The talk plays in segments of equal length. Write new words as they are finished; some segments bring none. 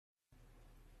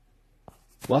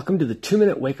Welcome to the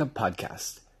 2-Minute Wake Up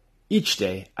Podcast. Each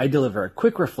day, I deliver a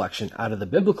quick reflection out of the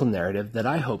biblical narrative that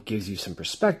I hope gives you some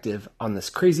perspective on this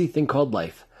crazy thing called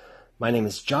life. My name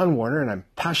is John Warner, and I'm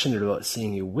passionate about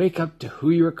seeing you wake up to who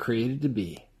you were created to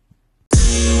be.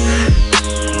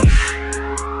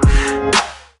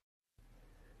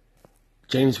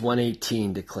 James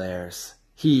 1:18 declares,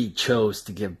 "He chose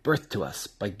to give birth to us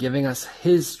by giving us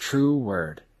His true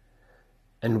word.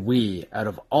 And we, out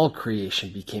of all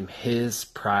creation, became His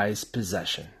prized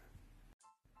possession."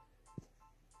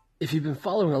 If you've been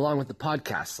following along with the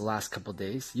podcast the last couple of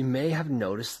days, you may have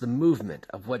noticed the movement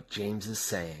of what James is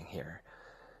saying here.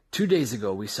 2 days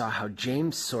ago, we saw how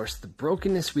James sourced the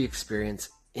brokenness we experience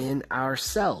in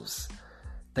ourselves.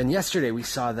 Then yesterday, we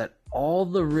saw that all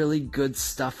the really good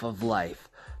stuff of life,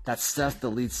 that stuff that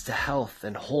leads to health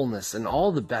and wholeness and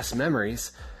all the best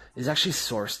memories, is actually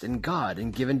sourced in God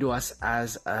and given to us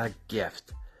as a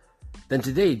gift. Then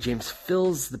today, James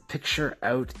fills the picture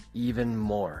out even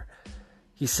more.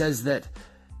 He says that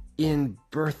in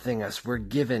birthing us, we're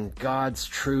given God's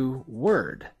true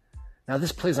word. Now,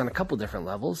 this plays on a couple different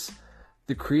levels.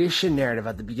 The creation narrative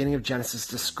at the beginning of Genesis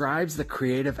describes the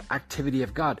creative activity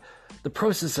of God, the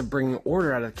process of bringing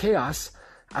order out of chaos,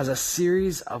 as a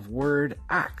series of word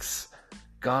acts.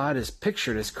 God is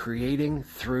pictured as creating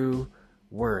through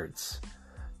words.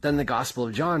 Then the Gospel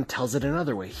of John tells it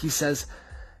another way. He says,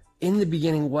 "In the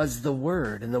beginning was the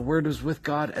Word, and the Word was with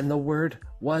God, and the Word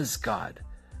was God."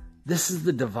 This is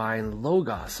the divine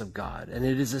logos of God, and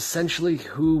it is essentially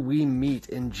who we meet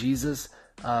in Jesus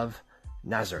of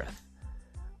Nazareth.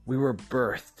 We were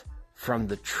birthed from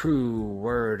the true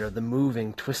word of the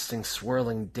moving, twisting,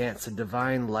 swirling dance of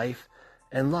divine life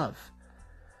and love.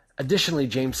 Additionally,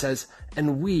 James says,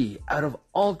 "And we, out of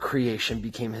all creation,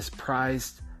 became His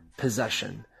prized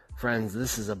possession." Friends,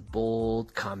 this is a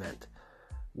bold comment.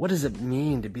 What does it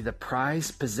mean to be the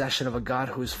prized possession of a God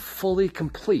who is fully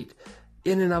complete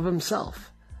in and of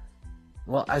Himself?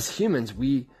 Well, as humans,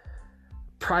 we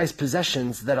prize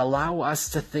possessions that allow us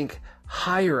to think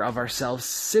higher of ourselves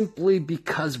simply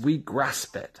because we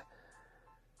grasp it.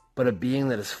 But a being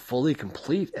that is fully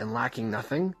complete and lacking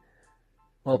nothing,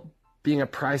 well, being a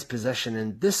prized possession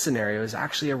in this scenario is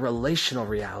actually a relational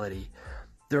reality.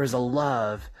 There is a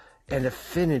love and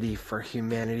affinity for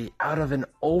humanity out of an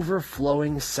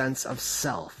overflowing sense of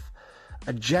self,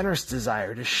 a generous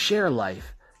desire to share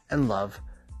life and love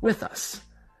with us.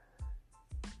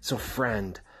 So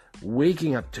friend,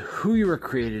 waking up to who you were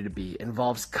created to be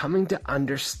involves coming to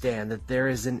understand that there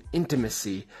is an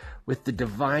intimacy with the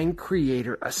divine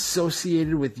creator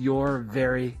associated with your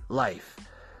very life.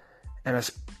 And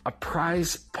as a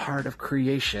prized part of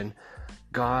creation,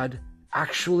 God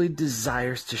actually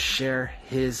desires to share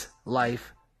His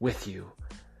life with you.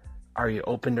 Are you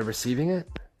open to receiving it?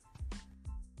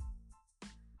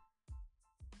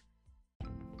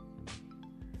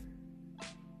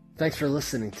 Thanks for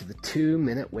listening to the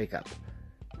 2-Minute Wake Up.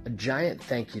 A giant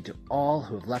thank you to all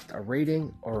who have left a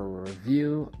rating or a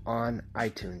review on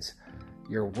iTunes.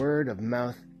 Your word of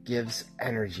mouth gives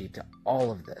energy to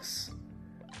all of this.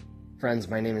 Friends,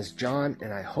 my name is John,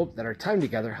 and I hope that our time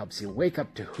together helps you wake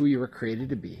up to who you were created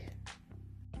to be.